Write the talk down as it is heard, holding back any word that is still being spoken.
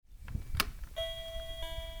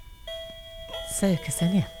So,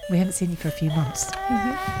 Ksenia, we haven't seen you for a few months.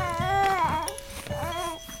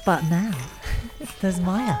 But now, there's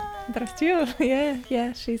Maya. There's you.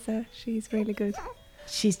 Yeah, she's really good.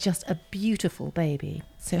 She's just a beautiful baby.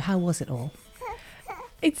 So how was it all?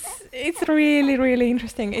 It's really, really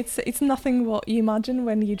interesting. It's nothing what you imagine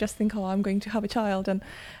when you just think, oh, I'm going to have a child. And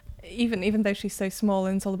even though she's so small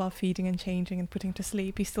and it's all about feeding and changing and putting to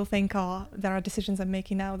sleep, you still think, oh, there are decisions I'm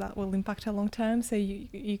making now that will impact her long term. So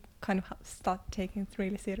you kind of start taking it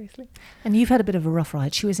really seriously. And you've had a bit of a rough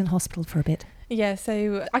ride. She was in hospital for a bit. Yeah,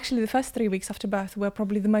 so actually the first 3 weeks after birth were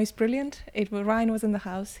probably the most brilliant. Ryan was in the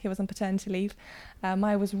house, he was on paternity leave.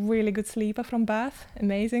 Maya was a really good sleeper from birth,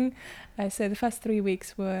 amazing. So the first 3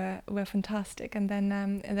 weeks were fantastic, and then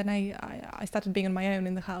I started being on my own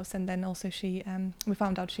in the house, and then also we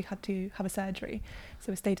found out she had to have a surgery,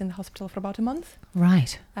 so we stayed in the hospital for about a month.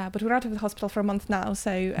 Right. But we're out of the hospital for a month now,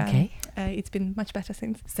 so it's been much better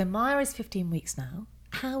since. So Maya is 15 weeks now.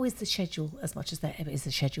 How is the schedule, as much as there ever is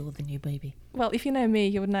a schedule with the new baby? Well, if you know me,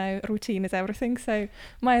 you would know routine is everything. So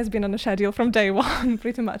Maya's been on a schedule from day one,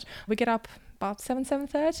 pretty much. We get up about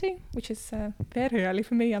 7:30, which is very early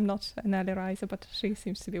for me. I'm not an early riser, but she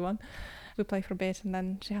seems to be one. We play for a bit, and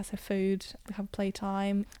then she has her food. We have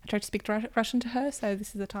playtime. I try to speak Russian to her, so this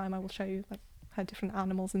is the time I will show you her different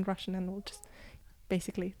animals in Russian, and we'll just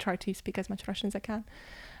basically try to speak as much Russian as I can.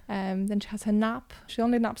 Then she has her nap. She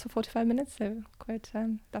only naps for 45 minutes, so quite.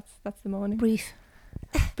 That's the morning. Brief.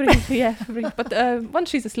 Yeah, brief. But once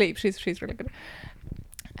she's asleep, she's really good.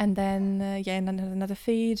 And then and then another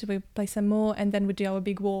feed. We play some more, and then we do our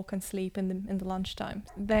big walk and sleep in the lunchtime.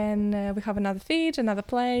 Then we have another feed, another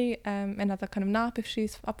play, another kind of nap if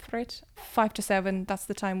she's up for it. 5 to 7. That's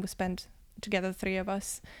the time we spend together, the three of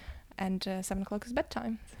us. And 7 o'clock is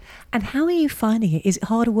bedtime. And how are you finding it? Is it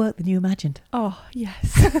harder work than you imagined? Oh,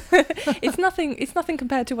 yes. It's nothing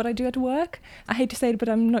compared to what I do at work. I hate to say it, but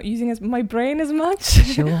I'm not using my brain as much.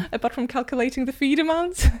 Sure. Apart from calculating the feed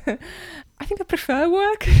amounts. I think I prefer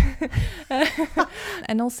work.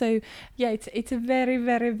 And also, it's a very,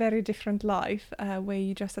 very, very different life where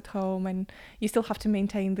you're just at home and you still have to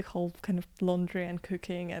maintain the whole kind of laundry and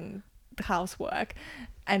cooking and the housework.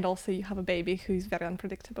 And also you have a baby who's very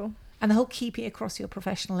unpredictable. And the whole keeping across your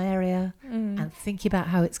professional area and thinking about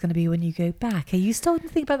how it's going to be when you go back. Are you starting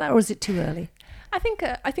to think about that, or is it too early? I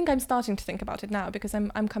think I'm starting to think about it now because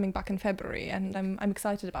I'm coming back in February and I'm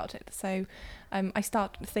excited about it. So I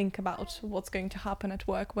start to think about what's going to happen at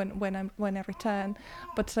work when I return.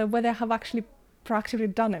 But whether I have actually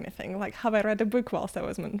proactively done anything, like have I read a book whilst I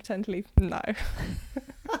was on maternity leave? No.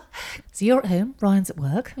 So you're at home, Ryan's at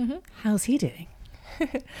work. Mm-hmm. How's he doing?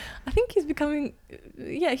 I think he's beginning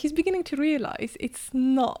to realise it's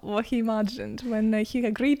not what he imagined when he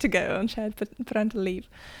agreed to go on shared parental leave.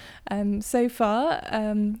 So far,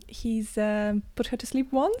 he's put her to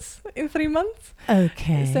sleep once in 3 months.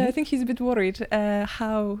 Okay. So I think he's a bit worried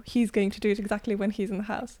how he's going to do it exactly when he's in the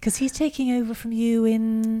house. Because he's taking over from you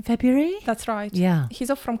in February? That's right. Yeah. He's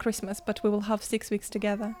off from Christmas, but we will have 6 weeks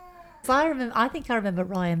together. So I think I remember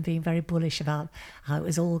Ryan being very bullish about how it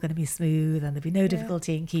was all going to be smooth and there'd be no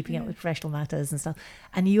difficulty in keeping up with professional matters and stuff.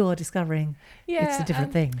 And you're discovering it's a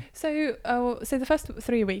different thing. So the first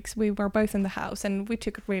 3 weeks we were both in the house and we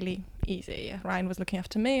took it really easy. Ryan was looking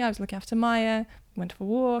after me, I was looking after Maya, went for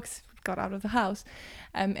walks, got out of the house.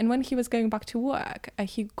 And when he was going back to work,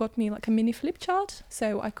 he got me like a mini flip chart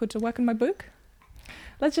so I could work on my book.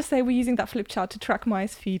 Let's just say we're using that flip chart to track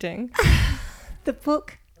Maya's feeding. The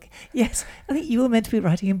book? Yes, I think you were meant to be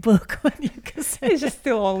writing a book when you could say it's just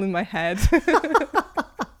still all in my head.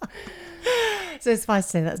 So suffice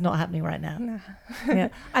to say that's not happening right now. No. Yeah.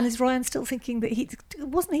 And is Ryan still thinking that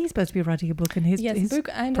wasn't he supposed to be writing a book in his book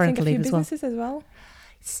and I think a few businesses as well?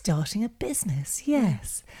 Starting a business,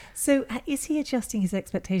 yes. So is he adjusting his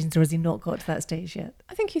expectations, or has he not got to that stage yet?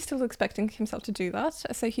 I think he's still expecting himself to do that.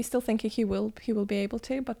 So he's still thinking he will be able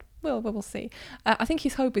to, but we will see. I think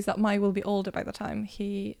his hope is that Maya will be older by the time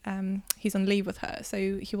he's on leave with her,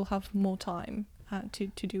 so he will have more time to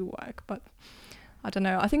do work. But I don't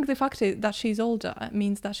know. I think the fact that she's older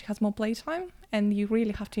means that she has more playtime, and you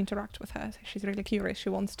really have to interact with her. So she's really curious. She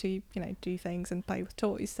wants to, do things and play with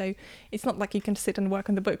toys. So it's not like you can sit and work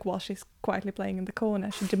on the book while she's quietly playing in the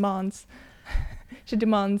corner. She demands,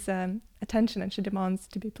 attention, and she demands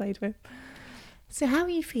to be played with. So how are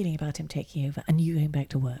you feeling about him taking over and you going back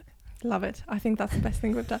to work? Love it. I think that's the best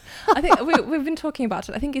thing we've done. I think we've been talking about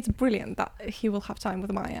it. I think it's brilliant that he will have time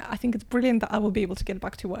with Maya. I think it's brilliant that I will be able to get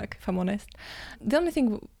back to work, if I'm honest. The only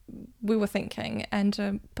thing we were thinking,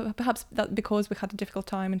 and perhaps that because we had a difficult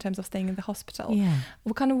time in terms of staying in the hospital,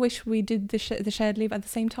 we kind of wish we did the shared leave at the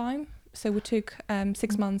same time. So we took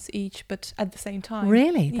 6 months each, but at the same time.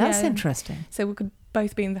 Really? That's interesting. So we could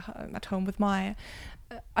both be at home with Maya.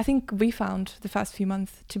 I think we found the first few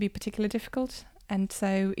months to be particularly difficult. And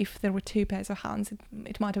so if there were 2 pairs of hands,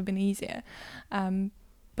 it might have been easier.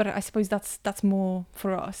 But I suppose that's more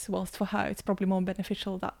for us, whilst for her, it's probably more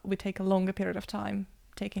beneficial that we take a longer period of time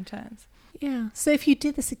taking turns. Yeah. So if you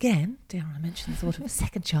did this again, I mentioned the thought of a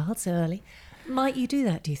second child so early, might you do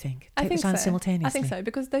that, do you think? I think the time so. simultaneously? I think so,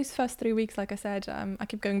 because those first 3 weeks, like I said, I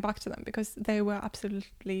keep going back to them because they were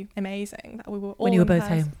absolutely amazing. That we were all when you were both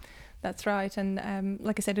home. That's right. And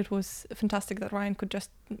like I said, it was fantastic that Ryan could just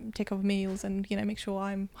take over meals and, make sure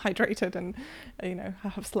I'm hydrated and,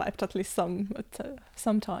 have slept at least some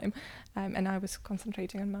time. And I was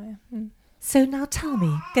concentrating on Maya. So now tell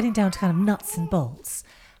me, getting down to kind of nuts and bolts,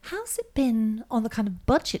 how's it been on the kind of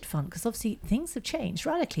budget front? Because obviously things have changed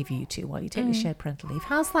radically for you two while you take the shared parental leave.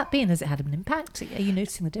 How's that been? Has it had an impact? Are you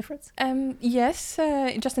noticing the difference? Yes,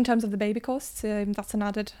 just in terms of the baby costs, that's an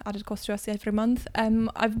added cost to us every month.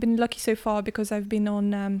 I've been lucky so far because I've been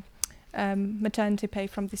on maternity pay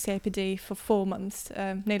from the CIPD for 4 months,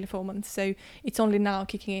 nearly 4 months. So it's only now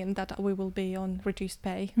kicking in that we will be on reduced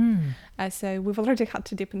pay. So we've already had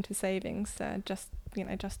to dip into savings just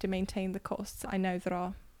to maintain the costs. I know there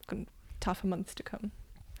are tougher months to come.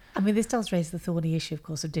 I mean, this does raise the thorny issue, of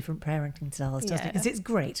course, of different parenting styles, doesn't it? Because it's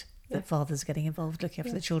great that fathers are getting involved looking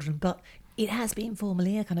after the children, but it has been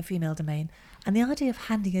formally a kind of female domain. And the idea of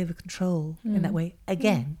handing over control in that way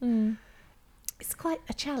again, it's quite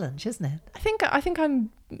a challenge, isn't it? I think I'm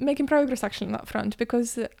making progress actually on that front,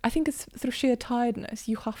 because I think it's through sheer tiredness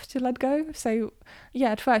you have to let go. So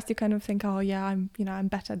at first you kind of think, I'm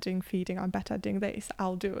better at doing feeding, I'm better at doing this,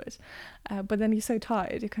 I'll do it. But then you're so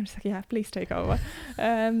tired, you're kind of like, please take over.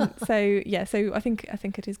 So I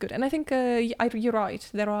think it is good, and I think you're right.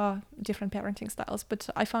 There are different parenting styles, but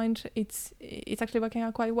I find it's actually working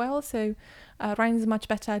out quite well. So Ryan's much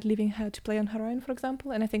better at leaving her to play on her own, for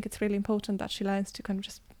example, and I think it's really important that she learns to kind of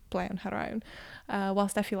just play on her own,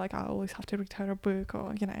 whilst I feel like I always have to read her a book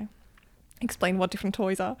or explain what different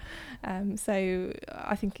toys are. So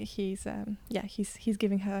I think he's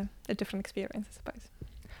giving her a different experience, I suppose.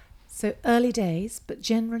 So early days, but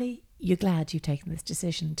generally you're glad you've taken this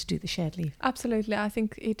decision to do the shared leave? Absolutely. I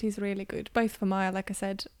think it is really good, both for Maya, like I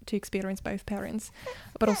said, to experience both parents,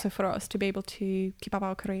 but also for us to be able to keep up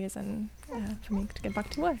our careers and for me to get back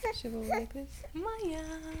to work. She will like this. Maya,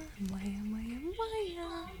 Maya, Maya,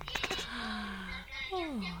 Maya.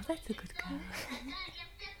 Oh, that's a good girl.